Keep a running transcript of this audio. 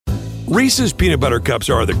Reese's Peanut Butter Cups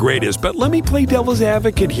are the greatest, but let me play devil's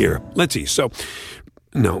advocate here. Let's see. So,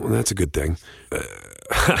 no, that's a good thing.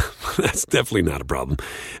 That's definitely not a problem.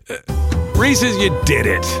 Reese's, you did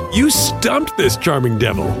it. You stumped this charming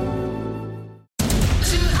devil. Knock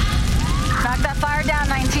that fire down,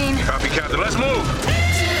 19. Copy, Captain. Let's move.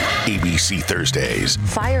 ABC Thursdays.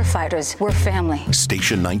 Firefighters, we're family.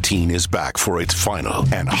 Station 19 is back for its final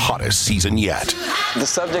and hottest season yet. The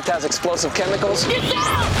subject has explosive chemicals. Get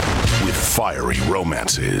down! With fiery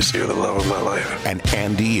romances. You're the love of my life. And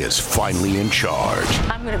Andy is finally in charge.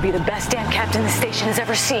 I'm going to be the best damn captain the station has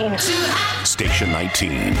ever seen. Station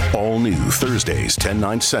 19. All new Thursdays,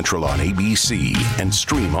 10/9 Central on ABC and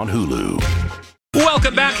stream on Hulu.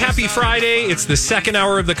 Welcome back. Happy Friday. It's the second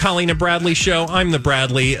hour of the Colleen and Bradley Show. I'm the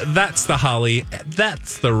Bradley. That's the Holly.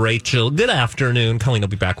 That's the Rachel. Good afternoon. Colleen will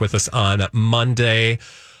be back with us on Monday.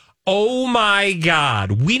 Oh my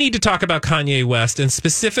God. We need to talk about Kanye West and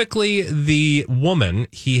specifically the woman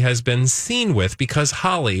he has been seen with because,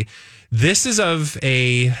 Holly, this is of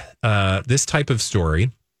this type of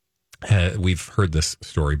story. We've heard this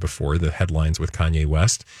story before, the headlines with Kanye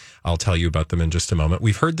West. I'll tell you about them in just a moment.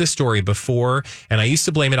 We've heard this story before, and I used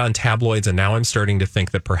to blame it on tabloids, and now I'm starting to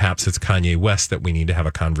think that perhaps it's Kanye West that we need to have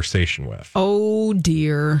a conversation with. Oh,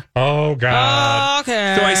 dear. Oh, God.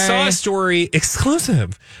 Okay. So I saw a story,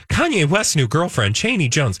 exclusive. Kanye West's new girlfriend, Cheney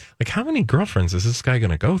Jones. Like, how many girlfriends is this guy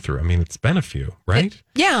going to go through? I mean, it's been a few, right?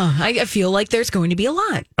 Yeah, I feel like there's going to be a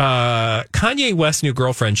lot. Kanye West's new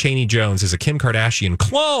girlfriend, Cheney Jones, is a Kim Kardashian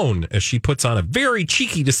clone as she puts on a very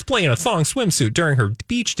cheeky display in a thong swimsuit during her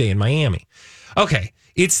beach day in Miami. Okay,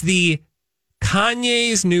 it's the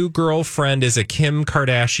Kanye's new girlfriend is a Kim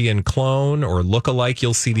Kardashian clone or lookalike.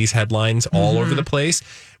 You'll see these headlines all over the place.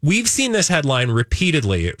 We've seen this headline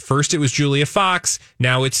repeatedly. First, it was Julia Fox.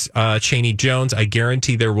 Now it's Cheney Jones. I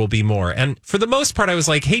guarantee there will be more. And for the most part, I was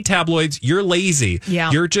like, hey, tabloids, you're lazy.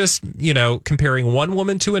 Yeah. You're just, comparing one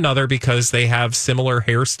woman to another because they have similar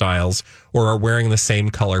hairstyles or are wearing the same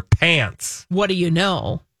color pants. What do you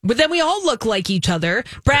know? But then we all look like each other.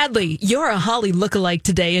 Bradley, you're a Holly lookalike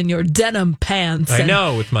today in your denim pants. I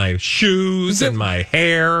know, with my shoes and my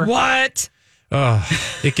hair. What? Oh,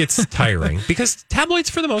 it gets tiring because tabloids,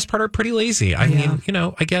 for the most part, are pretty lazy. I mean,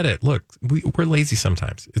 I get it. Look, we're lazy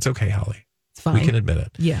sometimes. It's okay, Holly. It's fine. We can admit it.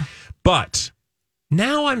 Yeah. But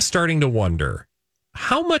now I'm starting to wonder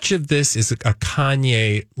how much of this is a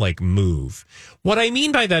Kanye move. What I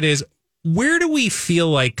mean by that is, where do we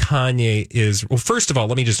feel like Kanye is? Well, first of all,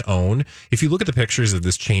 let me just own. If you look at the pictures of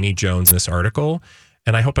this Cheney Jones in this article,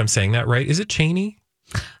 and I hope I'm saying that right. Is it Cheney?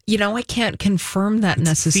 I can't confirm that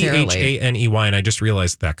necessarily. Chaney, and I just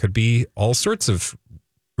realized that could be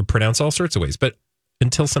pronounced all sorts of ways. But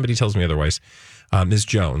until somebody tells me otherwise, Ms.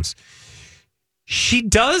 Jones, she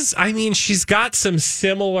does. I mean, she's got some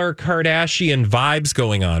similar Kardashian vibes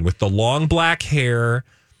going on with the long black hair,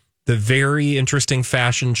 the very interesting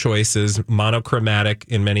fashion choices, monochromatic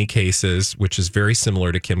in many cases, which is very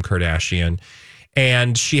similar to Kim Kardashian.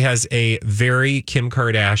 And she has a very Kim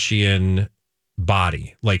Kardashian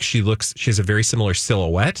body. She has a very similar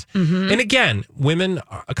silhouette. And again, women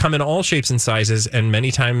come in all shapes and sizes and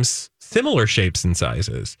many times similar shapes and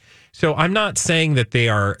sizes. So I'm not saying that they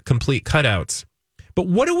are complete cutouts. But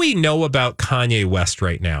what do we know about Kanye West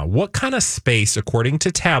right now? What kind of space, according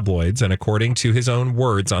to tabloids and according to his own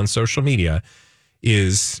words on social media,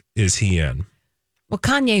 is he in? Well,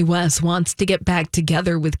 Kanye West wants to get back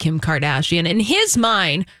together with Kim Kardashian. In his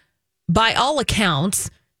mind, by all accounts,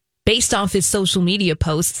 based off his social media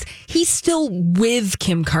posts, he's still with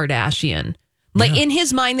Kim Kardashian. In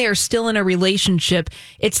his mind, they are still in a relationship.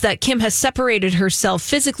 It's that Kim has separated herself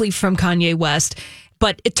physically from Kanye West,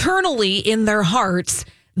 but eternally in their hearts,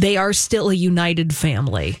 they are still a united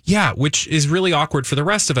family. Yeah, which is really awkward for the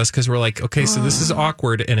rest of us because we're like, okay, so this is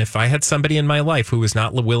awkward. And if I had somebody in my life who was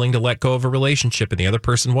not willing to let go of a relationship and the other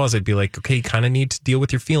person was, I'd be like, okay, you kind of need to deal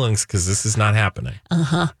with your feelings because this is not happening.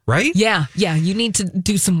 Right? Yeah, you need to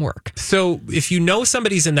do some work. So if you know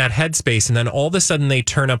somebody's in that headspace and then all of a sudden they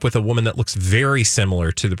turn up with a woman that looks very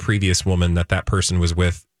similar to the previous woman that person was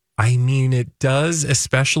with, I mean, it does,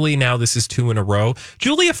 especially now this is 2 in a row.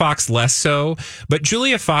 Julia Fox less so, but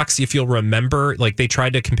Julia Fox, if you'll remember, they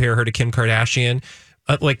tried to compare her to Kim Kardashian.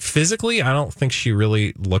 Physically, I don't think she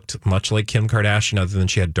really looked much like Kim Kardashian other than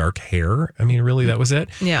she had dark hair. I mean, really, that was it.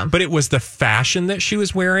 Yeah. But it was the fashion that she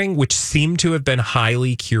was wearing, which seemed to have been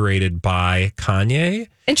highly curated by Kanye.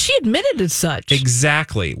 And she admitted as such.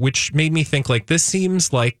 Exactly, which made me think this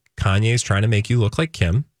seems like Kanye's trying to make you look like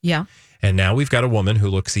Kim. Yeah. And now we've got a woman who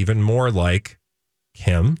looks even more like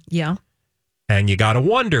Kim. Yeah. And you got to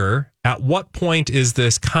wonder, At what point is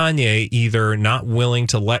this Kanye either not willing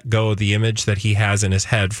to let go of the image that he has in his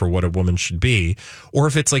head for what a woman should be, or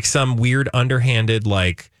if it's like some weird underhanded,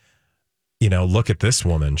 like, look at this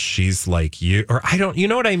woman, she's like you, or you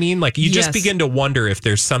know what I mean? Like, you just begin to wonder if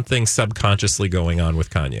there's something subconsciously going on with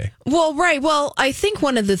Kanye. Well, right. Well, I think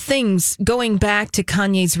one of the things, going back to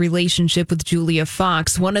Kanye's relationship with Julia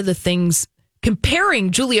Fox, one of the things comparing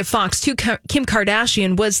Julia Fox to Kim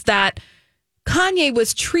Kardashian was that Kanye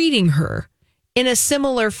was treating her in a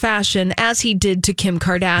similar fashion as he did to Kim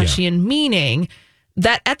Kardashian, meaning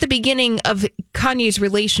that at the beginning of Kanye's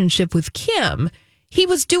relationship with Kim, he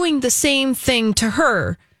was doing the same thing to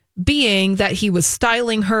her, being that he was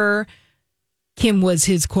styling her. Kim was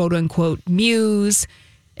his quote unquote muse.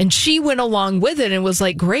 And she went along with it and was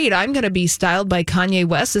like, great, I'm going to be styled by Kanye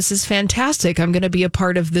West. This is fantastic. I'm going to be a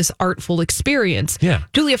part of this artful experience. Yeah.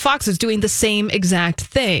 Julia Fox was doing the same exact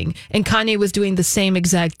thing. And Kanye was doing the same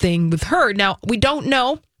exact thing with her. Now, we don't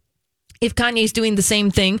know if Kanye's doing the same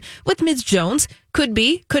thing with Ms. Jones. Could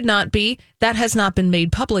be, could not be. That has not been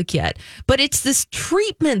made public yet. But it's this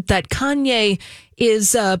treatment that Kanye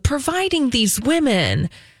is providing these women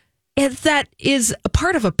that is a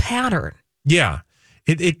part of a pattern. Yeah.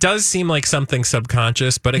 It does seem like something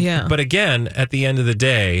subconscious, but again, at the end of the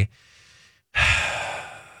day,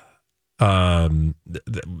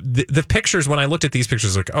 the pictures, when I looked at these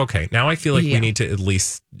pictures, like, okay, now I feel like we need to at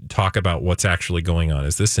least talk about what's actually going on.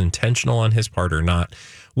 Is this intentional on his part or not?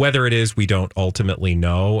 Whether it is, we don't ultimately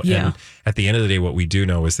know. Yeah. And at the end of the day, what we do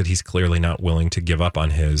know is that he's clearly not willing to give up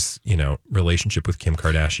on his, relationship with Kim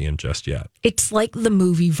Kardashian just yet. It's like the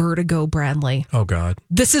movie Vertigo, Bradley. Oh, God.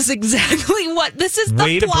 This is exactly what, this is the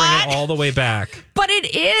way plot. To bring it all the way back. But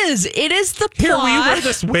it is the plot. Here, will you wear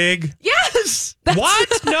this wig? Yes.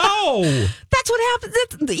 What? No. That's what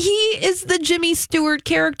happens. He is the Jimmy Stewart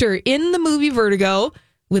character in the movie Vertigo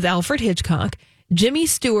with Alfred Hitchcock. Jimmy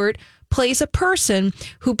Stewart plays a person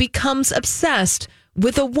who becomes obsessed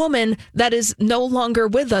with a woman that is no longer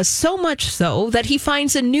with us, so much so that he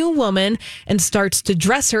finds a new woman and starts to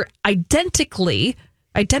dress her identically,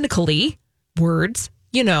 words,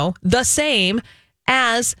 the same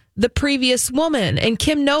as the previous woman. And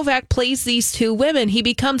Kim Novak plays these two women. He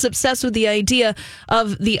becomes obsessed with the idea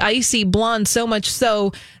of the icy blonde, so much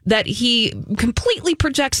so that he completely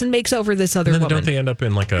projects and makes over this other woman. Don't they end up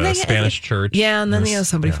in like a Spanish church? Yeah, and then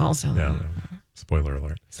somebody falls down. Yeah. Spoiler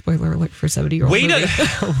alert. Spoiler alert for 70-year-old Way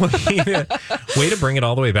to bring it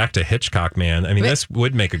all the way back to Hitchcock, man. I mean, this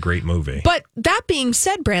would make a great movie. But that being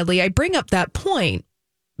said, Bradley, I bring up that point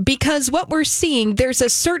because what we're seeing, there's a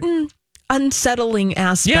certain unsettling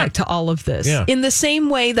aspect to all of this. Yeah. In the same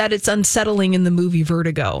way that it's unsettling in the movie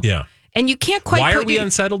Vertigo. Yeah. And you can't quite... Why are we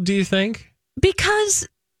unsettled, do you think? Because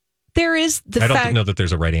there is the fact... I don't know that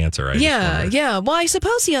there's a right answer. Yeah. Well, I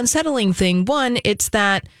suppose the unsettling thing, one, it's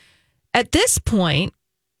that at this point,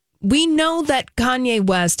 we know that Kanye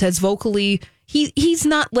West has vocally... He's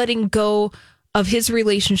not letting go of his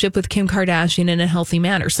relationship with Kim Kardashian in a healthy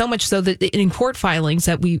manner. So much so that in court filings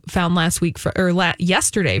that we found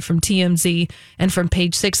yesterday from TMZ and from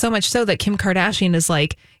Page 6, so much so that Kim Kardashian is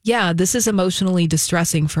like, yeah, this is emotionally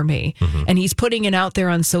distressing for me. Mm-hmm. And he's putting it out there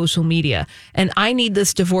on social media. And I need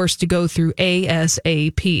this divorce to go through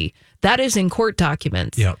ASAP. That is in court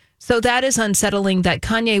documents. Yep. So that is unsettling that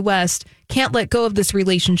Kanye West can't let go of this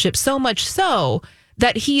relationship, so much so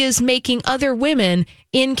that he is making other women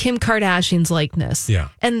in Kim Kardashian's likeness. Yeah.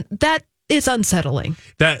 And that is unsettling.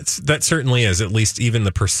 That certainly is, at least even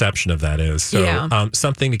the perception of that is. So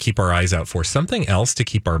something to keep our eyes out for. Something else to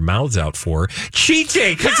keep our mouths out for. Cheat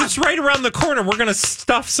day, because it's right around the corner. We're going to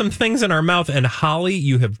stuff some things in our mouth. And Holly,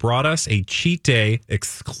 you have brought us a cheat day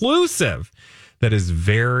exclusive that is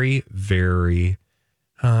very, very,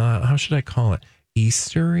 how should I call it?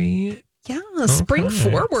 Eastery? Yeah, spring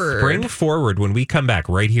forward. Spring forward when we come back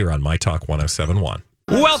right here on My Talk 107.1.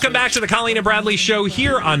 Welcome back to the Colleen and Bradley Show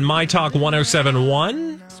here on My Talk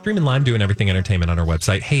 107.1. Streaming live, doing everything entertainment on our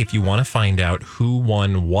website. Hey, if you want to find out who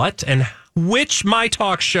won what and which My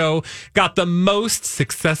Talk show got the most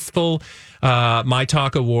successful My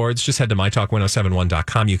Talk awards, just head to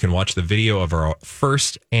mytalk1071.com. You can watch the video of our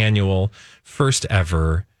first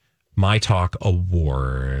ever My Talk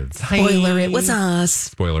Awards. Spoiler, it was us.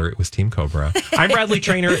 Spoiler, it was Team Cobra. I'm Bradley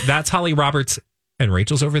Traynor. That's Holly Roberts. And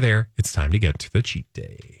Rachel's over there. It's time to get to the cheat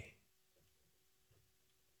day.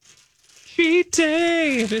 Cheat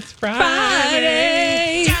day. It's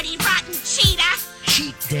Friday. Dirty, rotten cheater.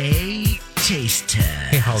 Cheat day taste test.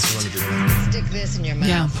 Hey, Holly, you want to do it? Stick this in your mouth.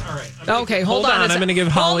 Yeah. All right. Okay, hold on. I'm going to give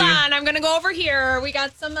Holly... Hold on. I'm going to go over here. We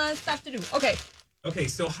got some stuff to do. Okay. Okay,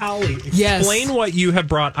 so Holly, Yes. explain what you have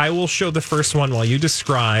brought. I will show the first one while you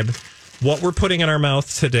describe what we're putting in our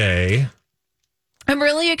mouth today. I'm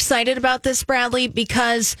really excited about this, Bradley,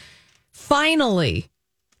 because finally,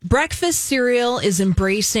 breakfast cereal is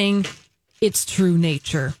embracing its true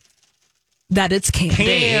nature. That it's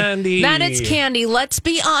candy. That it's candy. Let's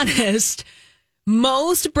be honest.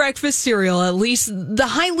 Most breakfast cereal, at least the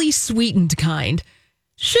highly sweetened kind,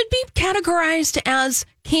 should be categorized as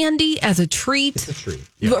candy, as a treat. It's a treat.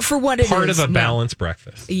 But for what it is. Part of a No. balanced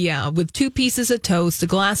breakfast. Yeah, with 2 pieces of toast, a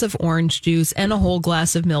glass of orange juice, and a whole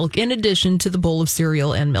glass of milk, in addition to the bowl of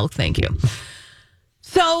cereal and milk. Thank you.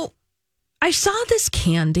 So I saw this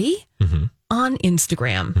candy on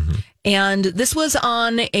Instagram, and this was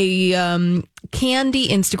on a candy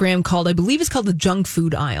Instagram called, I believe it's called the Junk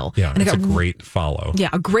Food Aisle. Yeah, and it's a great follow. Yeah,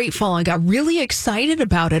 a great follow. I got really excited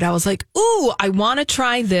about it. I was like, ooh, I want to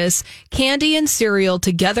try this candy and cereal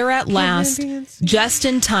together at last, just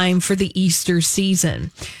in time for the Easter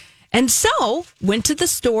season. And so went to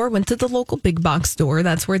the local big box store.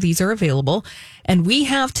 That's where these are available. And we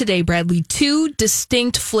have today, Bradley, 2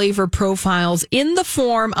 distinct flavor profiles in the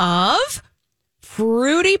form of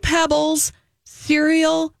Fruity Pebbles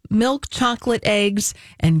cereal milk chocolate eggs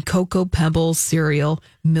and Cocoa Pebbles cereal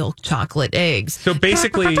milk chocolate eggs. So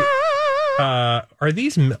basically, are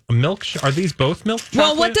these milk? Are these both milk chocolate?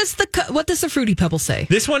 Well, what does the Fruity Pebbles say?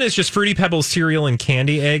 This one is just Fruity Pebbles cereal and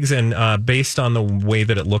candy eggs, and based on the way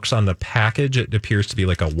that it looks on the package, it appears to be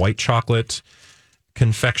like a white chocolate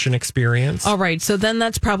confection experience. All right, so then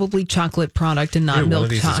that's probably chocolate product and not Ew, milk one of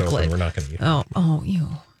these chocolate. Is open. We're not going to eat. You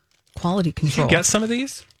quality control. Did you get some of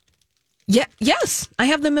these? Yeah, yes, I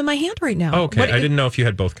have them in my hand right now. Oh, okay, I didn't know if you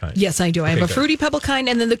had both kinds. Yes, I do. I have a good. Fruity Pebble kind,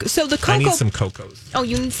 and then the cocoa. I need some cocos. Oh,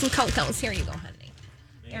 you need some cocos. Here you go, honey.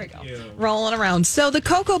 There we go. Rolling around. So the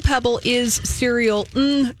Cocoa Pebble is cereal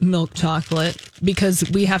milk chocolate, because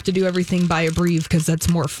we have to do everything by abbrev because that's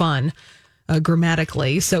more fun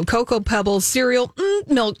grammatically. So Cocoa Pebbles cereal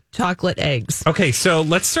milk chocolate eggs. Okay, so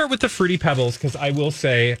let's start with the Fruity Pebbles, because I will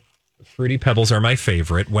say Fruity Pebbles are my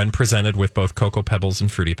favorite. When presented with both Cocoa Pebbles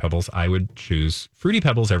and Fruity Pebbles, I would choose Fruity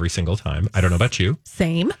Pebbles every single time. I don't know about you.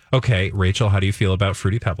 Same. Okay, Rachel, how do you feel about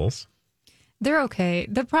Fruity Pebbles? They're okay.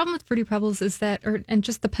 The problem with Fruity Pebbles is that, and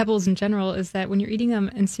just the Pebbles in general, is that when you're eating them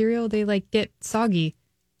in cereal, they like get soggy.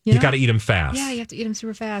 You got to eat them fast. Yeah, you have to eat them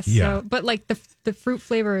super fast. Yeah. So, but like the fruit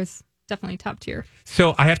flavor is definitely top tier.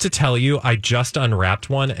 So I have to tell you, I just unwrapped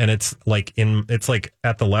one, and it's like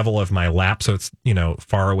at the level of my lap, so it's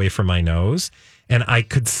far away from my nose, and I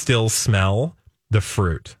could still smell the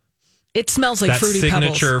fruit. It smells like that Fruity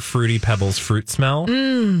signature Pebbles. Fruity Pebbles fruit smell.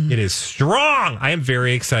 It is strong. I am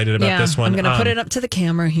very excited about this one. I'm going to put it up to the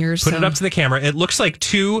camera here. Put it up to the camera. It looks like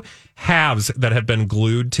 2 halves that have been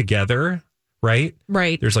glued together, right?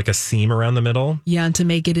 Right. There's like a seam around the middle. Yeah, to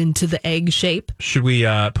make it into the egg shape. Should we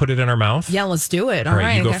put it in our mouth? Yeah, let's do it. All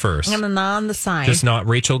right, you go okay. first. I'm going to gnaw on the side. Just not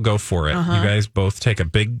Rachel, go for it. You guys both take a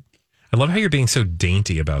big. I love how you're being so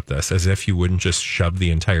dainty about this, as if you wouldn't just shove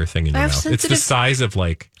the entire thing in your mouth. It's the size of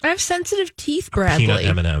like I have sensitive teeth, a Bradley. peanut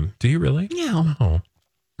M&M. Do you really? Yeah. Oh.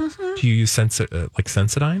 Do you use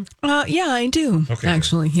Sensodyne? Yeah, I do. Okay,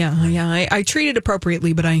 actually, yeah. I treat it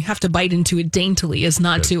appropriately, but I have to bite into it daintily as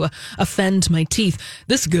not to offend my teeth.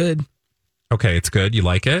 This is good. Okay, it's good. You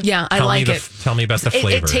like it? Yeah, I like it. Tell me about the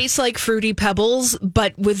flavor. It tastes like Fruity Pebbles,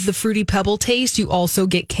 but with the Fruity Pebble taste, you also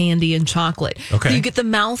get candy and chocolate. Okay. So you get the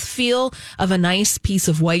mouthfeel of a nice piece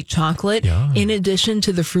of white chocolate in addition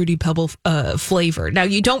to the Fruity Pebble flavor. Now,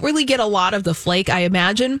 you don't really get a lot of the flake. I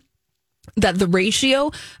imagine that the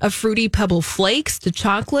ratio of Fruity Pebble flakes to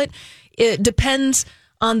chocolate, it depends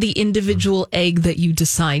on the individual egg that you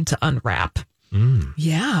decide to unwrap.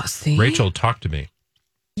 Yeah, see? Rachel, talk to me.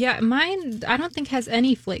 Yeah, mine I don't think has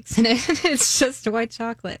any flakes in it. It's just white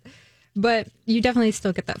chocolate. But you definitely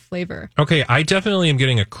still get that flavor. Okay, I definitely am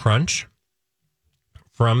getting a crunch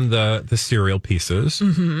from the cereal pieces.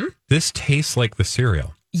 Mm-hmm. This tastes like the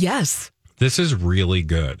cereal. Yes. This is really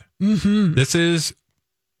good. Mm-hmm. This is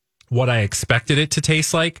what I expected it to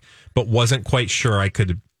taste like, but wasn't quite sure I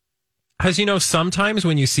could. As you know, sometimes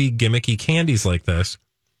when you see gimmicky candies like this,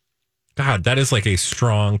 God, that is like a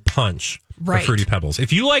strong punch for Fruity Pebbles.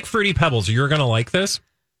 If you like Fruity Pebbles, you're going to like this.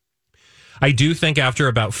 I do think after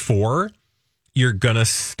about 4, you're going to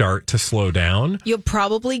start to slow down. You'll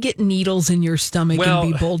probably get needles in your stomach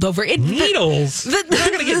and be bowled over. Needles? You're not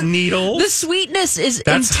going to get needles. The sweetness is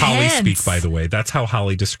That's intense. Holly speak, by the way. That's how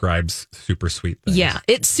Holly describes super sweet things. Yeah,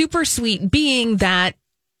 it's super sweet, being that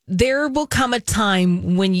there will come a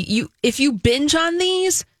time when if you binge on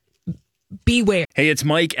these, beware. Hey, it's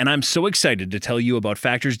Mike, and I'm so excited to tell you about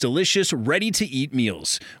Factor's delicious, ready-to-eat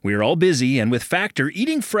meals. We are all busy, and with Factor,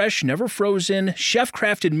 eating fresh, never frozen,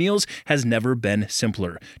 chef-crafted meals has never been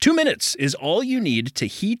simpler. 2 minutes is all you need to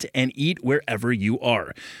heat and eat wherever you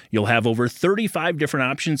are. You'll have over 35 different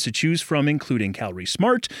options to choose from, including Calorie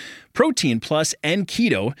Smart, Protein Plus, and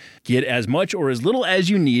Keto. Get as much or as little as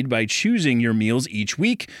you need by choosing your meals each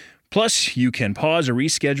week. Plus, you can pause or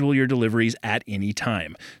reschedule your deliveries at any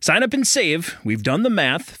time. Sign up and save. We've done the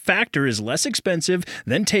math. Factor is less expensive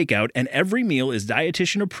than takeout, and every meal is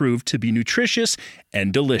dietitian approved to be nutritious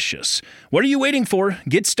and delicious. What are you waiting for?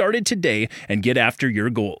 Get started today and get after your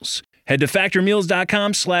goals. Head to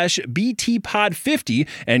factormeals.com/BTPod50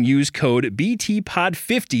 and use code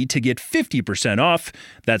BTPod50 to get 50% off.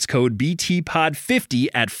 That's code BTPod50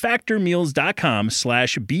 at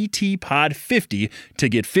factormeals.com/BTPod50 to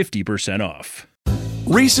get 50% off.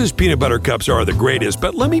 Reese's peanut butter cups are the greatest,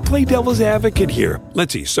 but let me play devil's advocate here.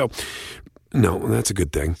 Let's see. So, no, that's a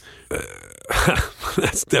good thing.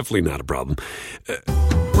 That's definitely not a problem.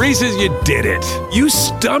 Reese's, you did it. You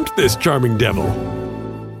stumped this charming devil.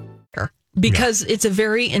 Because it's a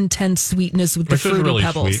very intense sweetness with the This is Fruity really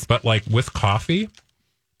Pebbles. sweet, but like with coffee, a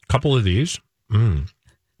couple of these,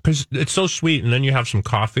 because it's so sweet, and then you have some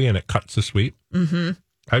coffee and it cuts the sweet. Mm-hmm.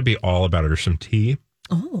 I'd be all about it, or some tea.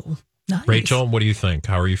 Oh, nice. Rachel, what do you think?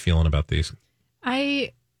 How are you feeling about these?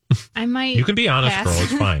 I might. You can be honest, pass. girl.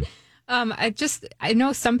 It's fine. I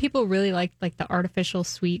know some people really like the artificial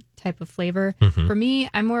sweet type of flavor. Mhm. For me,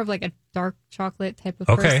 I'm more of like a dark chocolate type of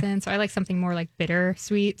Okay. person, so I like something more like bitter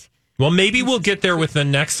sweet. Well, maybe we'll get there with the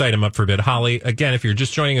next item up for bid. Holly, again, if you're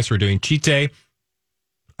just joining us, we're doing Cheat Day,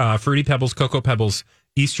 Fruity Pebbles, Cocoa Pebbles,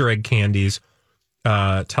 Easter egg candies.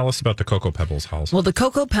 Tell us about the Cocoa Pebbles, Holly. Well, the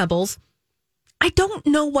Cocoa Pebbles, I don't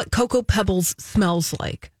know what Cocoa Pebbles smells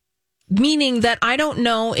like. Meaning that I don't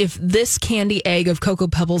know if this candy egg of Cocoa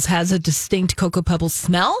Pebbles has a distinct Cocoa Pebbles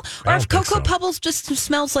smell, or if Cocoa Pebbles just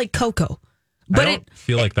smells like cocoa. But I don't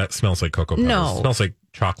feel like that smells like Cocoa Pebbles. No. It smells like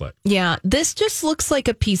chocolate. Yeah, this just looks like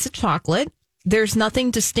a piece of chocolate. There's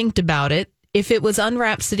nothing distinct about it. If it was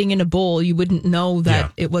unwrapped sitting in a bowl, you wouldn't know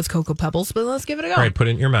that it was Cocoa Pebbles, but let's give it a go. All right, put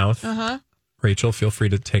it in your mouth. Uh-huh. Rachel, feel free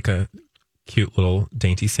to take a cute little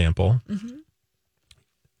dainty sample. Mm-hmm.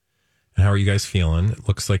 And how are you guys feeling? It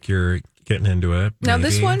looks like you're getting into it. Now,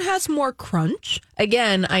 this maybe. one has more crunch.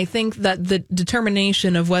 Again, I think that the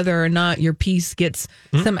determination of whether or not your piece gets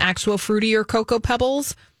some actual fruity or Cocoa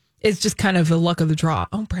Pebbles is just kind of the luck of the draw.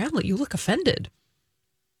 Oh, Bradley, you look offended.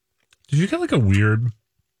 Did you get like a weird,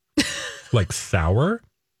 like sour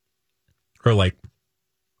or like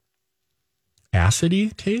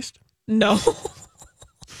acidy taste? No.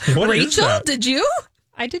 What is Rachel, that? did you?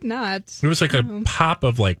 I did not. It was like a pop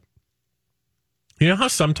of like, you know how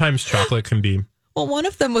sometimes chocolate can be. Well, one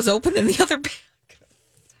of them was open in the other bag.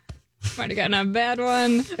 Might have gotten a bad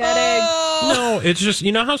one. Bad egg. No, it's just,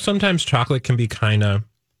 you know how sometimes chocolate can be kind of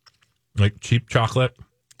like cheap chocolate?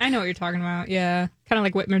 I know what you're talking about. Yeah. Kind of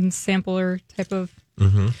like Whitman's sampler type of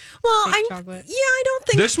Mm-hmm. Well, chocolate. I don't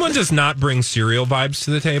think This one does not bring cereal vibes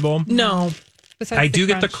to the table. No. Besides I the do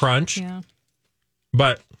get the crunch, Yeah.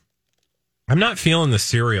 but I'm not feeling the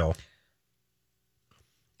cereal.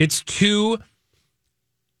 It's too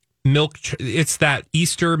milk. It's that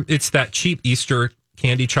cheap Easter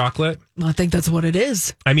candy chocolate. I think that's what it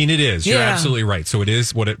is. I mean, it is. You're Yeah. absolutely right. So it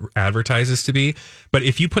is what it advertises to be. But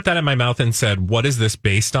if you put that in my mouth and said, what is this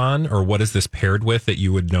based on? Or what is this paired with that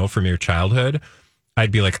you would know from your childhood? I'd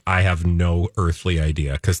be like, I have no earthly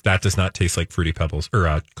idea, because that does not taste like Fruity Pebbles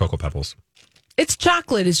or Cocoa Pebbles. It's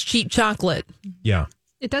chocolate. It's cheap chocolate. Yeah.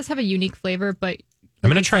 It does have a unique flavor, but I'm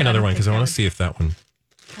going to try another one because I want to see if that one.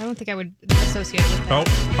 I don't think I would associate it with that.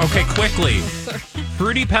 Oh, okay. Quickly. Sorry.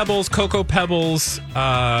 Fruity Pebbles, Cocoa Pebbles,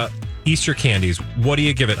 Easter candies. What do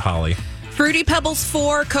you give it, Holly? Fruity Pebbles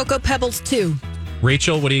 4, Cocoa Pebbles 2.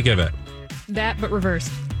 Rachel, what do you give it? That, but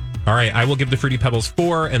reversed. All right, I will give the Fruity Pebbles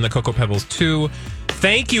 4 and the Cocoa Pebbles 2.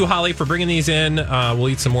 Thank you, Holly, for bringing these in. We'll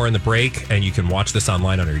eat some more in the break, and you can watch this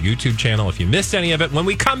online on our YouTube channel if you missed any of it. When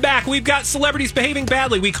we come back, we've got celebrities behaving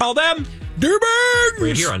badly. We call them D-Bags!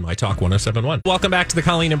 Right here on My Talk 107.1. Welcome back to the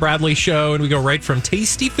Colleen and Bradley Show, and we go right from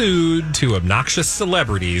tasty food to obnoxious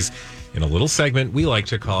celebrities in a little segment we like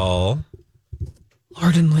to call...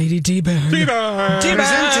 Lord and Lady D-Bag. D-Bag!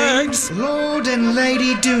 Presenting Lord and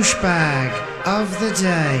Lady Douchebag of the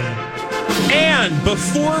Day. And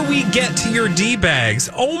before we get to your D-Bags,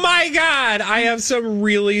 oh my God, I have some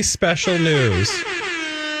really special news.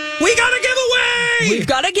 We got a giveaway! We've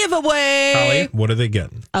got a giveaway. Holly, what are they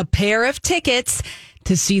getting? A pair of tickets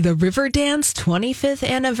to see the Riverdance 25th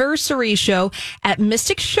anniversary show at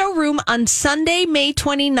Mystic Showroom on Sunday, May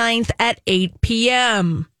 29th at 8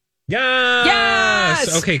 p.m.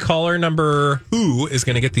 Yes! Okay, caller number who is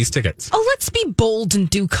going to get these tickets? Oh, let's be bold and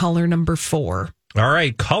do caller number 4. All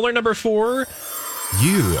right, caller number 4.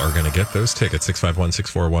 You are going to get those tickets,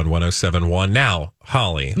 651-641-1071. Now,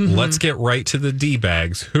 Holly, let's get right to the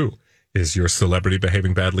D-bags. Who is your celebrity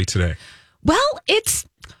behaving badly today? Well, it's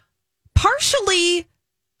partially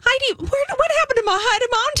Heidi. What happened to my Heidi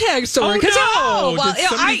Montag story? Oh, no! Did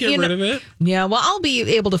somebody get rid of it? Yeah, well, I'll be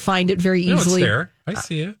able to find it very easily. No, it's there. I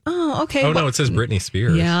see it. Oh, okay. Oh, no, it says Britney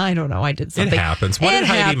Spears. Yeah, I don't know. I did something. It happens. What did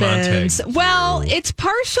Heidi Montag do? Well, it's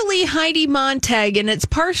partially Heidi Montag, and it's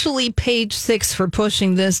partially Page Six for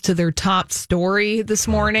pushing this to their top story this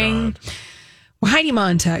morning. Heidi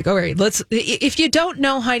Montag. All right, if you don't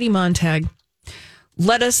know Heidi Montag,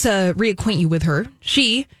 let us reacquaint you with her.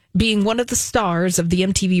 She being one of the stars of the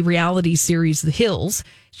MTV reality series The Hills,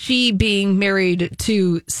 she being married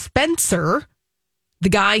to Spencer, the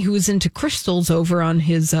guy who's into crystals over on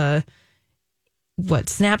his,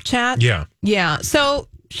 Snapchat? Yeah. Yeah. So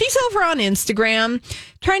she's over on Instagram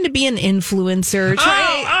trying to be an influencer.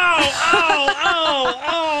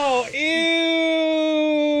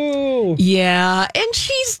 Ew. Yeah. And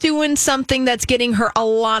she's doing something that's getting her a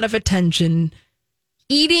lot of attention.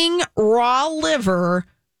 Eating raw liver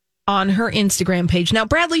on her Instagram page. Now,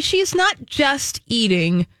 Bradley, she is not just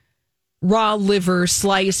eating raw liver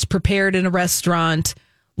sliced, prepared in a restaurant,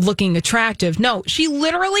 looking attractive. No, she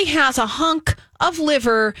literally has a hunk of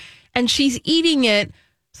liver and she's eating it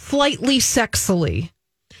slightly sexily.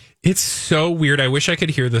 It's so weird. I wish I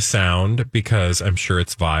could hear the sound because I'm sure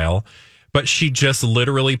it's vile. But she just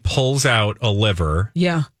literally pulls out a liver.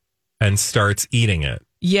 Yeah. And starts eating it.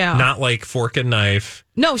 Yeah. Not like fork and knife.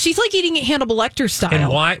 No, she's like eating it Hannibal Lecter style. And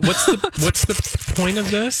why? What's the point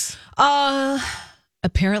of this?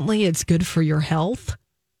 Apparently it's good for your health.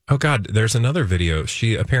 Oh God, there's another video.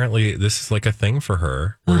 She apparently, this is like a thing for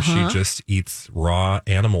her where she just eats raw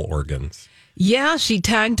animal organs. Yeah, she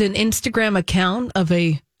tagged an Instagram account of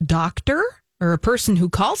a doctor or a person who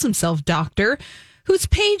calls himself doctor whose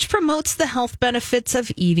page promotes the health benefits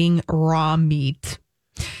of eating raw meat.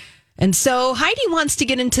 And so Heidi wants to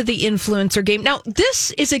get into the influencer game. Now, this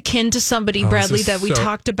is akin to somebody, Bradley, that we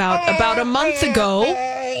talked about a month ago.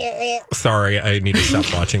 Sorry, I need to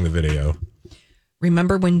stop watching the video.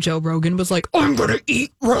 Remember when Joe Rogan was like, I'm going to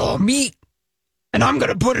eat raw meat and I'm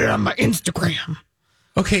going to put it on my Instagram.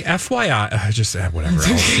 Okay, FYI, just whatever.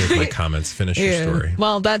 I'll save my comments. Finish your story.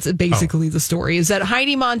 Well, that's basically the story, is that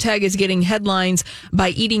Heidi Montag is getting headlines by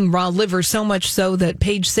eating raw liver, so much so that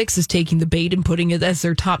Page Six is taking the bait and putting it as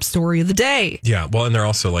their top story of the day. Yeah, well, and they're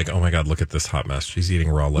also like, oh my God, look at this hot mess. She's eating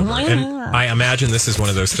raw liver. And I imagine this is one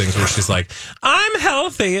of those things where she's like, I'm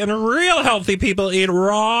healthy and real healthy people eat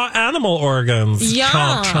raw animal organs. Yeah.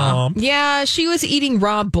 Chomp, chomp. Yeah, she was eating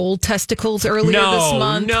raw bull testicles earlier this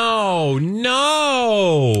month. No.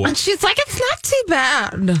 And she's like, it's not too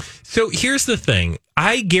bad. So here's the thing.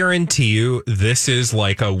 I guarantee you this is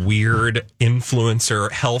like a weird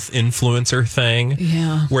health influencer thing.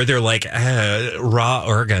 Yeah. Where they're like, raw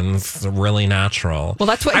organs, really natural. Well,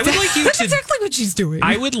 that's what I would like you that's to, exactly what she's doing.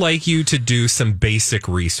 I would like you to do some basic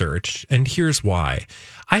research. And here's why.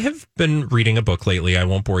 I have been reading a book lately. I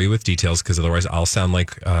won't bore you with details because otherwise I'll sound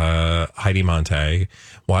like Heidi Montag.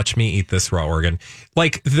 Watch me eat this raw organ.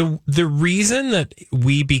 Like the reason that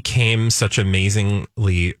we became such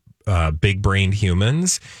amazingly big-brained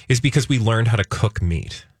humans is because we learned how to cook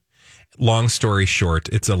meat. Long story short,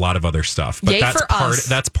 it's a lot of other stuff, but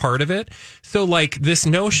that's part of it. So like this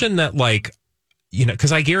notion that like, you know,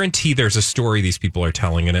 because I guarantee there's a story these people are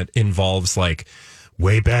telling and it involves like,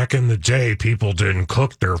 way back in the day, people didn't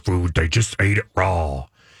cook their food. They just ate it raw.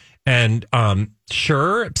 And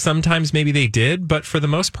sure, sometimes maybe they did, but for the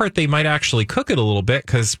most part, they might actually cook it a little bit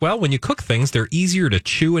because, well, when you cook things, they're easier to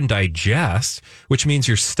chew and digest, which means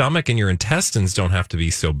your stomach and your intestines don't have to be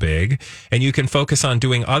so big. And you can focus on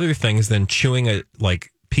doing other things than chewing a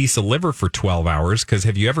like piece of liver for 12 hours. Because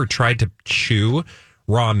have you ever tried to chew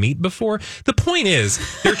raw meat before? The point is,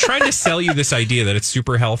 they're trying to sell you this idea that it's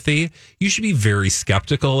super healthy. You should be very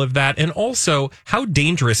skeptical of that. And also, how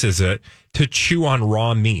dangerous is it to chew on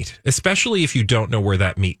raw meat, especially if you don't know where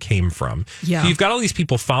that meat came from? Yeah. So you've got all these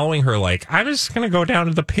people following her like, I'm just going to go down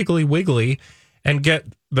to the Piggly Wiggly and get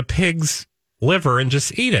the pig's liver and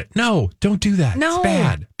just eat it. No, don't do that. No.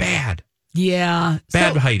 It's bad. Yeah.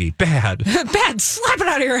 Bad, Heidi. Bad. Bad. Slap it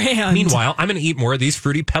out of your hand. Meanwhile, I'm going to eat more of these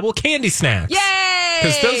Fruity Pebble candy snacks. Yay!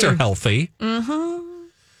 Because those are healthy.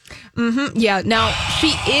 Mm-hmm. Mm-hmm. Yeah. Now, she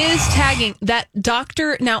is tagging that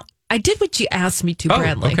doctor. Now, I did what you asked me to,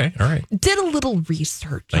 Bradley. Okay, all right. Did a little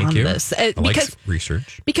research Thank on you. this. I like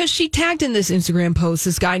research. Because she tagged in this Instagram post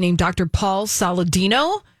this guy named Dr. Paul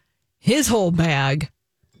Saladino. His whole bag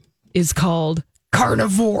is called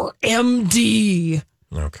Carnivore MD.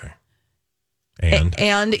 Okay.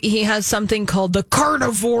 And he has something called the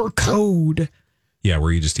Carnivore Code. Yeah,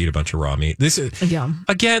 where you just eat a bunch of raw meat. This is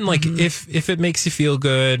again, like if it makes you feel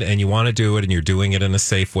good and you want to do it and you're doing it in a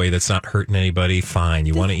safe way that's not hurting anybody, fine.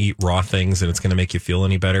 You want to eat raw things and it's going to make you feel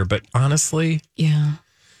any better. But honestly, yeah.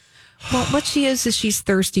 Well, what she is she's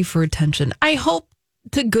thirsty for attention. I hope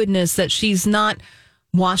to goodness that she's not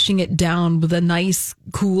washing it down with a nice,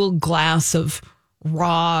 cool glass of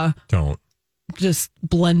raw, just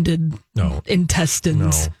blended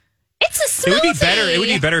intestines. No. It's a smoothie. It would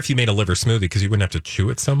be better if you made a liver smoothie because you wouldn't have to chew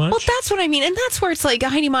it so much. Well, that's what I mean. And that's where it's like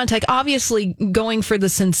Heidi Montag obviously going for the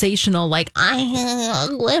sensational, like, I have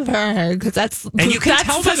liver. Because that's. And you can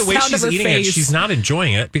tell by the way she's eating it, she's not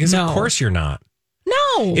enjoying it because, of course, you're not.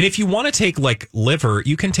 No. And if you want to take, like, liver,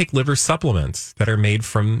 you can take liver supplements that are made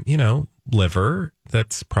from, liver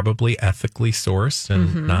that's probably ethically sourced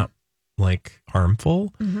and not, like,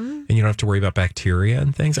 harmful. And you don't have to worry about bacteria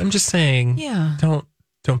and things. I'm just saying,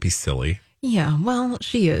 Don't be silly. Yeah, well,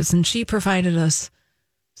 she is. And she provided us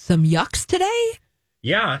some yucks today.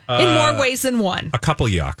 Yeah. In more ways than one. A couple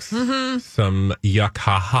yucks. Some yuck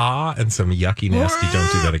ha-ha and some yucky nasty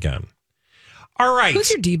don't do that again. All right. Who's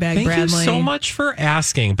your D-bag, Thank Bradley? you so much for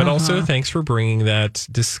asking, but also thanks for bringing that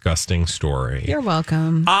disgusting story. You're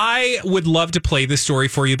welcome. I would love to play this story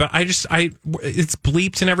for you, but it's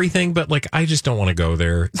bleeped and everything, but like I just don't want to go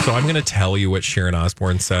there. So I'm going to tell you what Sharon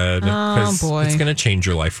Osbourne said because it's going to change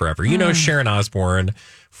your life forever. You know, Sharon Osbourne,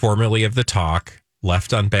 formerly of The Talk,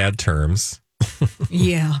 left on bad terms.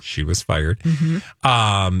 Yeah. She was fired.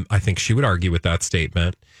 I think she would argue with that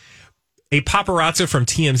statement. A paparazzo from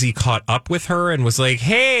TMZ caught up with her and was like,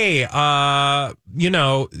 hey,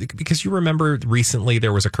 because you remember recently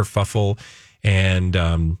there was a kerfuffle and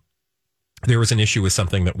there was an issue with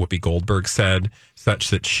something that Whoopi Goldberg said, such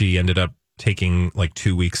that she ended up taking like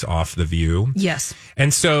 2 weeks off The View. Yes.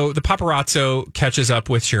 And so the paparazzo catches up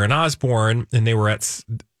with Sharon Osbourne and they were at...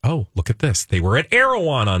 Oh, look at this. They were at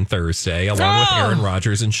Erewhon on Thursday along with Aaron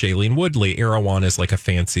Rodgers and Shailene Woodley. Erewhon is like a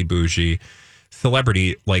fancy bougie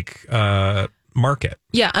celebrity market.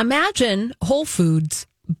 Yeah, imagine Whole Foods,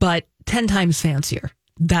 but 10 times fancier.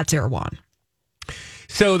 That's Erewhon.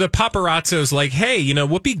 So the paparazzo's like, hey,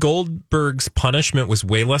 Whoopi Goldberg's punishment was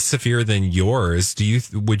way less severe than yours.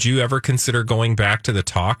 Would you ever consider going back to The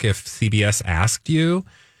Talk if CBS asked you?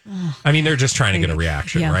 I mean, they're just trying to get a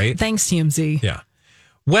reaction, right? Thanks, TMZ. Yeah.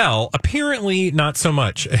 Well, apparently not so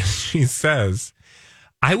much. She says,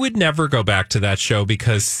 I would never go back to that show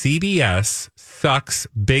because CBS sucks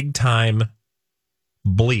big time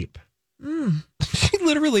bleep. She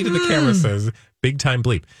literally to the camera says big time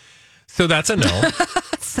bleep. So that's a no.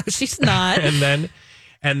 So she's not. and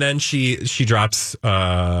then she drops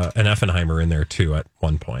an Effenheimer in there too at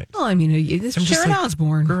one point. Well, I mean, it's Sharon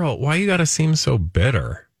Osbourne. Girl, why you got to seem so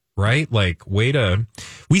bitter? Right? Like, we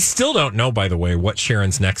still don't know, by the way, what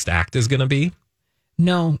Sharon's next act is going to be.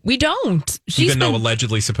 No, we don't. Even though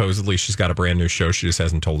allegedly, supposedly, she's got a brand new show. She just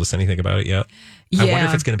hasn't told us anything about it yet. Yeah. I wonder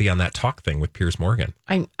if it's going to be on that Talk thing with Piers Morgan.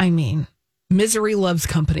 I mean, misery loves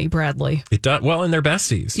company, Bradley. It does. Well, and they're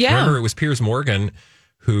besties. Yeah. Remember, it was Piers Morgan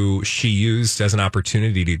who she used as an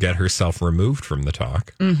opportunity to get herself removed from the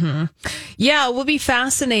Talk. Mm-hmm. Yeah, it will be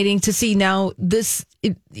fascinating to see now this,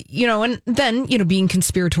 and then, being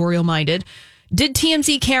conspiratorial minded, did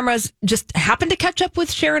TMZ cameras just happen to catch up with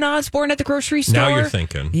Sharon Osbourne at the grocery store? Now you're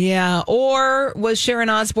thinking. Yeah. Or was Sharon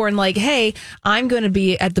Osbourne like, hey, I'm going to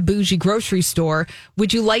be at the bougie grocery store.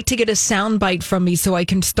 Would you like to get a soundbite from me so I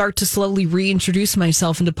can start to slowly reintroduce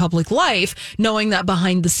myself into public life, knowing that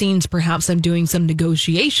behind the scenes, perhaps I'm doing some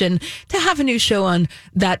negotiation to have a new show on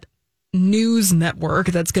that news network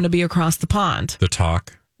that's going to be across the pond? The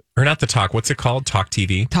Talk. Or not The Talk. What's it called? Talk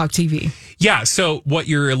TV? Talk TV. Yeah. So what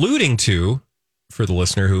you're alluding to, for the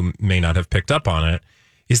listener who may not have picked up on it,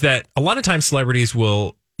 is that a lot of times celebrities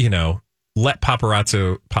will, let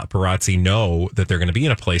paparazzi know that they're going to be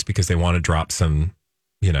in a place because they want to drop some,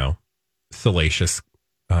 salacious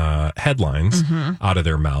headlines out of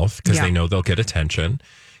their mouth because they know they'll get attention.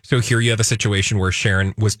 So here you have a situation where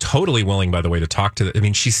Sharon was totally willing, by the way, to talk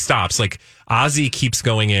to she stops. Like Ozzy keeps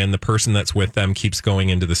going in, the person that's with them keeps going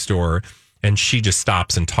into the store, and she just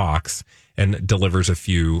stops and talks and delivers a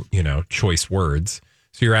few, choice words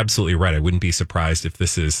So you're absolutely right. I wouldn't be surprised if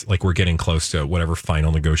this is like we're getting close to whatever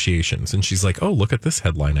final negotiations. And she's like, oh, look at this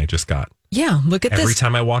headline I just got. Yeah, look at this. Every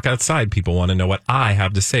time I walk outside, people want to know what I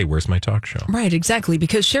have to say. Where's my talk show? Right, exactly.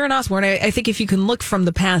 Because Sharon Osbourne, I think if you can look from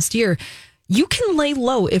the past year, you can lay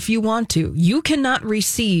low if you want to. You cannot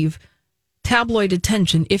receive tabloid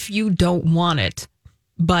attention if you don't want it.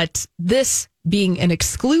 But this being an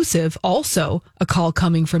exclusive, also a call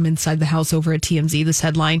coming from inside the house over at TMZ, this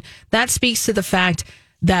headline, that speaks to the fact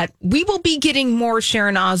that we will be getting more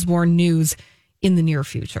Sharon Osbourne news in the near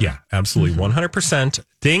future. Yeah, absolutely. 100%.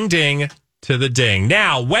 Ding, ding to the ding.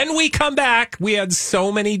 Now, when we come back, we had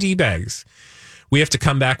so many D-bags. We have to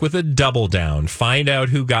come back with a double down. Find out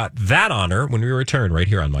who got that honor when we return right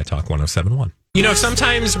here on My Talk 107.1. You know,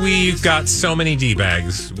 sometimes we've got so many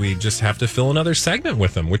D-bags, we just have to fill another segment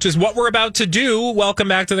with them, which is what we're about to do. Welcome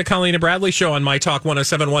back to the Colleen and Bradley Show on My Talk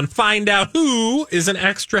 107.1. Find out who is an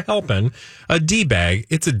extra helping, a D-bag.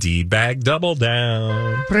 It's a D-bag double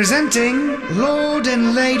down. Presenting Lord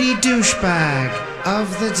and Lady Douchebag of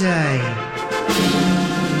the Day.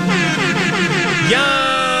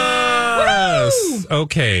 Yes!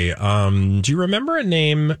 Okay, do you remember a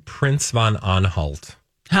name, Prince von Anhalt?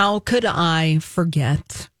 How could I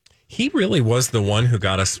forget? He really was the one who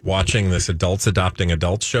got us watching this Adults Adopting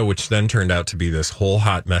Adults show, which then turned out to be this whole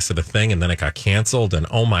hot mess of a thing. And then it got canceled. And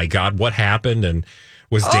oh my God, what happened? And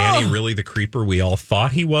was Danny really the creeper we all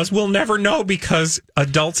thought he was? We'll never know because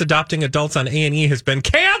Adults Adopting Adults on A&E has been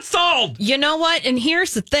canceled. You know what? And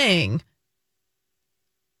here's the thing.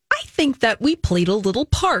 I think that we played a little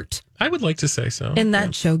part. I would like to say so. In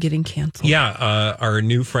that show getting canceled. Yeah, our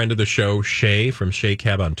new friend of the show, Shay from Shay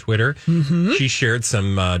Cab on Twitter, she shared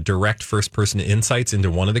some direct first-person insights into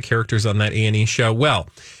one of the characters on that A&E show. Well,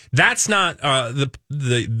 that's not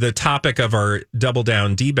the topic of our Double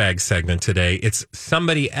Down D-Bag segment today. It's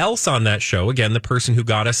somebody else on that show, again, the person who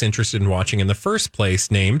got us interested in watching in the first place,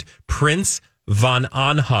 named Prince von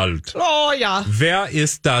Anhalt. Oh, yeah. Wer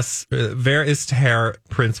ist Herr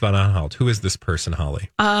Prinz von Anhalt? Who is this person, Holly?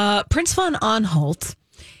 Prince von Anhalt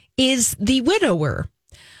is the widower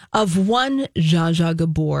of one Zsa Zsa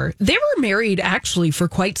Gabor. They were married actually for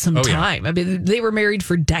quite some time. Yeah. I mean, they were married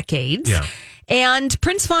for decades. Yeah. And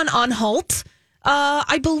Prince von Anhalt,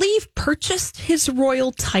 I believe, purchased his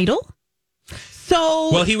royal title.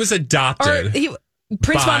 So, well, he was adopted.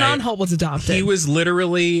 Prince von Anhalt was adopted. He was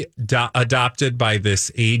literally adopted by this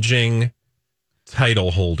aging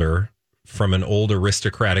title holder from an old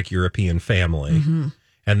aristocratic European family. Mm-hmm.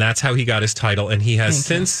 And that's how he got his title. And he has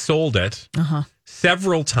since sold it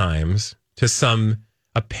several times to some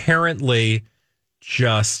apparently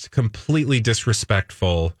just completely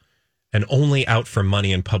disrespectful and only out for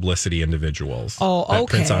money and publicity individuals. Oh, okay. That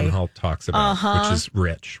Prince Anhalt talks about, which is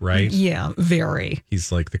rich, right? Yeah, very. He's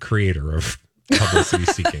like the creator of publicity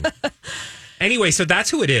seeking. Anyway, so that's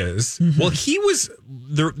who it is. Mm-hmm. Well, he was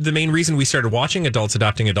the main reason we started watching Adults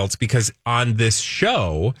Adopting Adults, because on this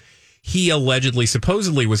show, he allegedly,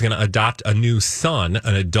 supposedly was going to adopt a new son,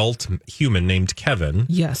 an adult human named Kevin.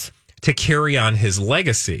 Yes. To carry on his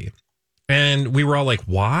legacy. And we were all like,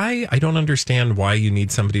 why? I don't understand why you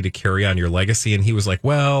need somebody to carry on your legacy. And he was like,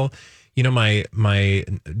 well, you know, my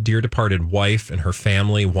dear departed wife and her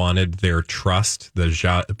family wanted their trust,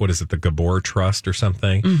 the Gabor Trust or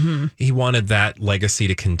something. Mm-hmm. He wanted that legacy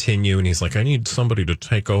to continue. And he's like, I need somebody to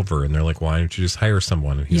take over. And they're like, why don't you just hire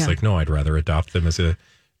someone? And he's like, no, I'd rather adopt them as a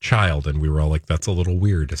child. And we were all like, that's a little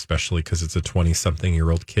weird, especially because it's a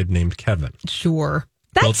 20-something-year-old kid named Kevin. Sure.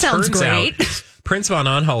 That sounds great. Prince von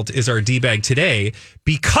Anhalt is our D-bag today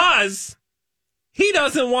because he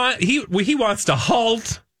doesn't want, he wants to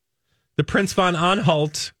halt the Prince von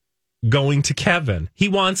Anhalt going to Kevin. He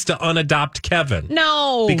wants to unadopt Kevin.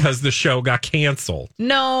 No. Because the show got canceled.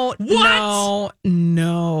 No. What?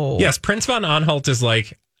 No. Yes, Prince von Anhalt is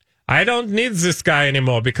like, I don't need this guy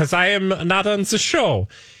anymore because I am not on the show.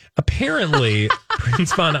 Apparently,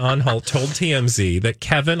 Prince von Anhalt told TMZ that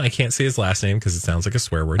Kevin, I can't say his last name because it sounds like a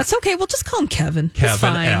swear word. That's okay. We'll just call him Kevin.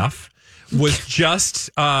 Kevin F. was just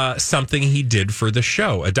something he did for the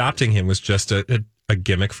show. Adopting him was just a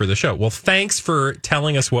gimmick for the show. Well, thanks for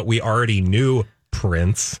telling us what we already knew,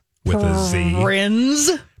 Prince, with a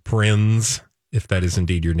Z. Prince, if that is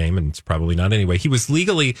indeed your name, and it's probably not anyway. He was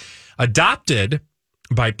legally adopted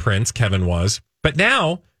by Prince, Kevin was, but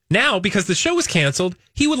now, because the show was canceled,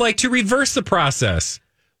 he would like to reverse the process.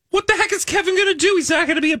 What the heck is Kevin going to do? He's not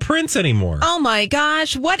going to be a prince anymore. Oh my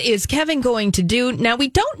gosh, what is Kevin going to do? Now, we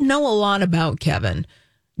don't know a lot about Kevin.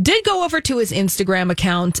 Did go over to his Instagram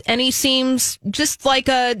account, and he seems just like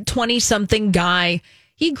a 20-something guy.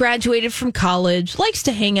 He graduated from college, likes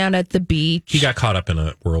to hang out at the beach. He got caught up in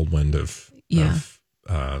a whirlwind of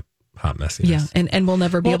hot messiness. Yeah, and we'll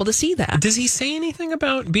never be able to see that. Does he say anything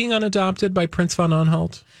about being unadopted by Prince von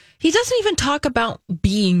Anhalt? He doesn't even talk about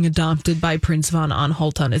being adopted by Prince von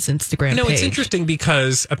Anhalt on his Instagram page. It's interesting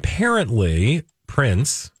because apparently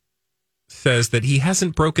Prince says that he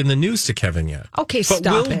hasn't broken the news to Kevin yet. Okay, but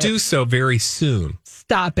stop will it. do so very soon.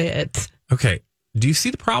 Stop it. Okay. Do you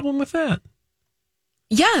see the problem with that?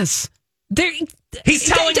 Yes. He's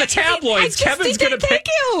telling the tabloids Kevin's going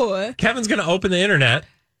to open the internet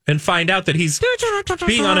and find out that he's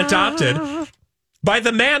being unadopted by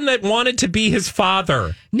the man that wanted to be his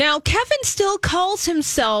father. Now, Kevin still calls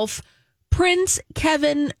himself Prince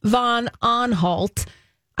Kevin von Anhalt.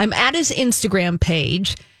 I'm at his Instagram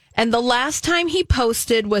page, and the last time he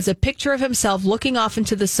posted was a picture of himself looking off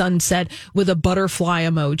into the sunset with a butterfly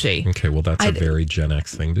emoji. Okay, well, that's a very Gen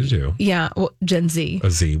X thing to do. Yeah, well, Gen Z.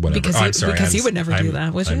 A Z, whatever. Because you would never do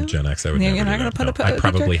that, would you? I'm Gen X. I would never You're not do going to that. put a I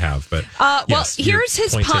probably have, but yes, here's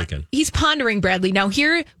his point taken. He's pondering, Bradley. Now,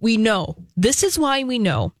 here we know. This is why we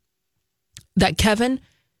know that Kevin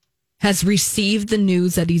has received the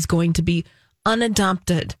news that he's going to be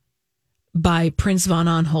unadopted by Prince von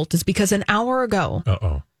Anhalt is because an hour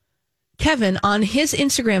ago, Kevin, on his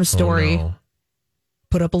Instagram story,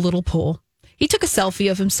 put up a little poll. He took a selfie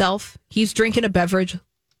of himself. He's drinking a beverage,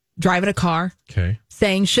 driving a car,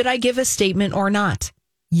 saying, should I give a statement or not?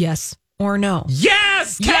 Yes or no?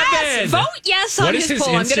 Yes, Kevin! Yes! Vote yes on his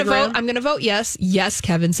poll. Instagram? I'm going to vote yes. Yes,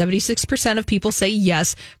 Kevin. 76% of people say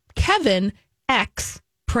yes. Kevin X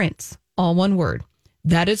Prince. All one word.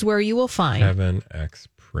 That is where you will find Kevin X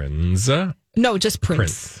Prince. No, just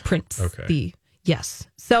Prince. Prince. Okay. Yes.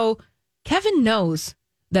 So Kevin knows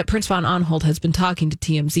that Prince von Anhalt has been talking to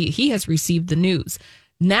TMZ. He has received the news.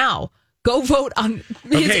 Now, go vote on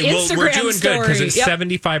his Instagram we're doing story. good because it's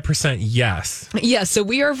 75% yes. Yes, so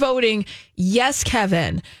we are voting yes,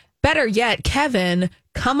 Kevin. Better yet, Kevin,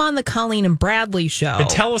 come on the Colleen and Bradley show. And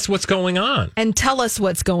tell us what's going on.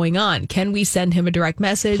 Can we send him a direct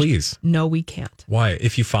message? Please. No, we can't. Why?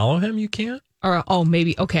 If you follow him, you can't? Or,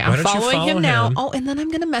 maybe. Okay, Why I'm don't you following follow him now. him? And then I'm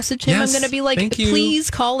going to message him. Yes, I'm going to be like, thank you.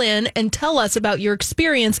 please call in and tell us about your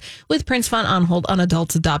experience with Prince von Anhalt on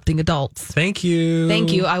Adults Adopting Adults. Thank you.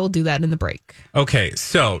 Thank you. I will do that in the break. Okay,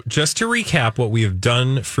 so just to recap what we have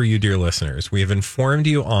done for you, dear listeners, we have informed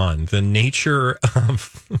you on the nature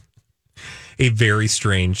of a very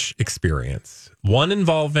strange experience. One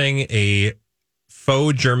involving a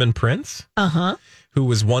faux German prince who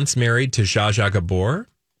was once married to Zsa Zsa Gabor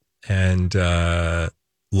and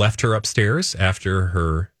left her upstairs after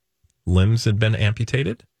her limbs had been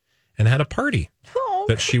amputated and had a party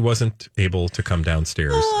that she wasn't able to come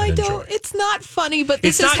downstairs and enjoy. It's not funny, but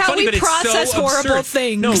this is how we process horrible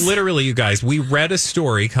things. No, literally, you guys, we read a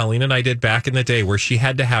story Colleen and I did back in the day where she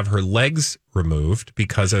had to have her legs removed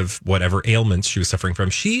because of whatever ailments she was suffering from.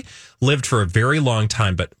 She lived for a very long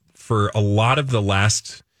time, but for a lot of the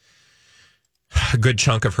last good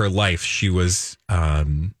chunk of her life, she was,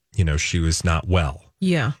 she was not well.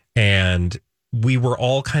 Yeah. And we were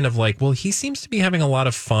all kind of like, well, he seems to be having a lot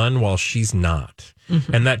of fun while she's not.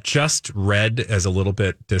 Mm-hmm. And that just read as a little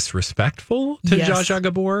bit disrespectful to Zsa Zsa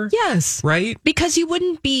Gabor. Yes. Right? Because you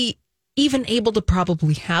wouldn't be even able to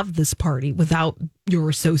probably have this party without your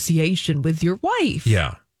association with your wife.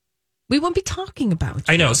 Yeah. We wouldn't be talking about you.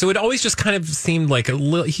 I know. So it always just kind of seemed like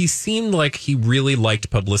he seemed like he really liked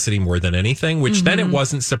publicity more than anything, which then it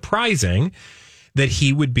wasn't surprising that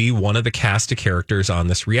he would be one of the cast of characters on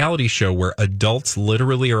this reality show where adults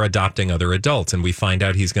literally are adopting other adults. And we find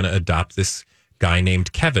out he's going to adopt this guy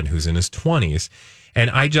named Kevin, who's in his 20s. And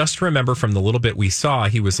I just remember from the little bit we saw,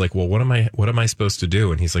 he was like, well, what am I supposed to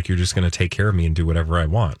do? And he's like, you're just going to take care of me and do whatever I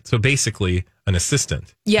want. So basically an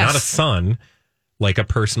assistant, not a son, like a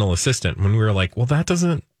personal assistant. When we were like, well, that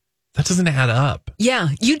doesn't add up. Yeah.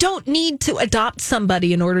 You don't need to adopt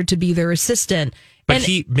somebody in order to be their assistant. But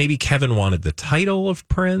maybe Kevin wanted the title of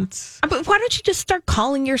Prince. But why don't you just start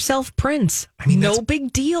calling yourself Prince? I mean, no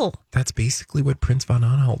big deal. That's basically what Prince von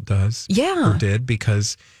Anhalt does. Yeah. Or did,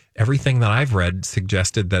 because everything that I've read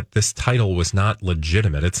suggested that this title was not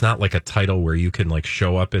legitimate. It's not like a title where you can like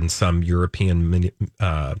show up in some European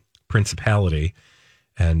principality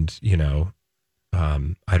and,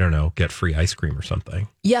 I don't know, get free ice cream or something.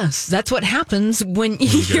 Yes, that's what happens when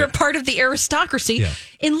you're part of the aristocracy. Yeah.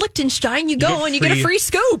 In Liechtenstein, you go and you get a free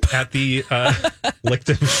scoop. At the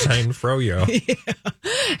Liechtenstein Froyo. Yeah.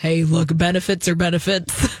 Hey, look, benefits are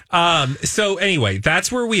benefits. So anyway,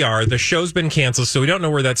 that's where we are. The show's been canceled, so we don't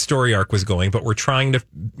know where that story arc was going, but we're trying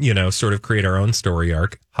to, sort of create our own story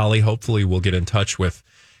arc. Holly hopefully will get in touch with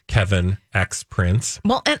Kevin X Prince.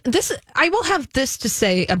 Well, and I will have this to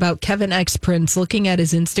say about Kevin X Prince looking at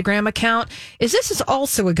his Instagram account this is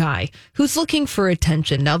also a guy who's looking for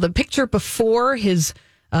attention. Now, the picture before his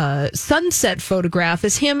sunset photograph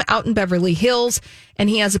is him out in Beverly Hills, and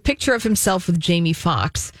he has a picture of himself with Jamie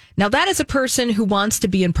Foxx. Now, that is a person who wants to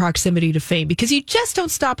be in proximity to fame, because you just don't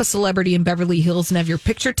stop a celebrity in Beverly Hills and have your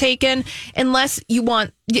picture taken unless you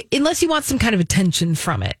want some kind of attention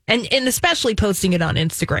from it, and especially posting it on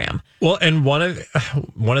Instagram. Well, and one of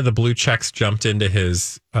the blue checks jumped into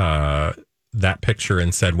his that picture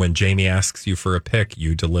and said, "When Jamie asks you for a pic,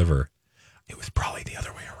 you deliver." It was probably the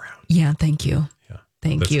other way around. Yeah, thank you.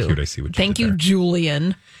 Thank you. Cute. I see what you Thank did you, there.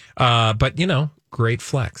 Julian. But, great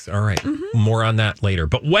flex. All right. More on that later.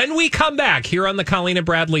 But when we come back here on the Colleen and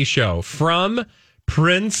Bradley Show from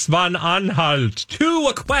Prince von Anhalt to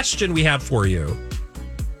a question we have for you.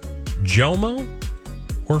 JOMO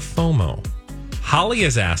or FOMO? Holly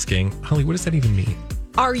is asking, Holly, what does that even mean?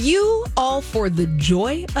 Are you all for the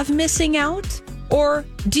joy of missing out, or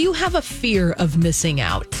do you have a fear of missing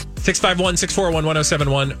out?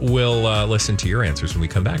 651-641-1071. We'll listen to your answers when we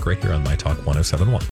come back right here on My Talk 1071.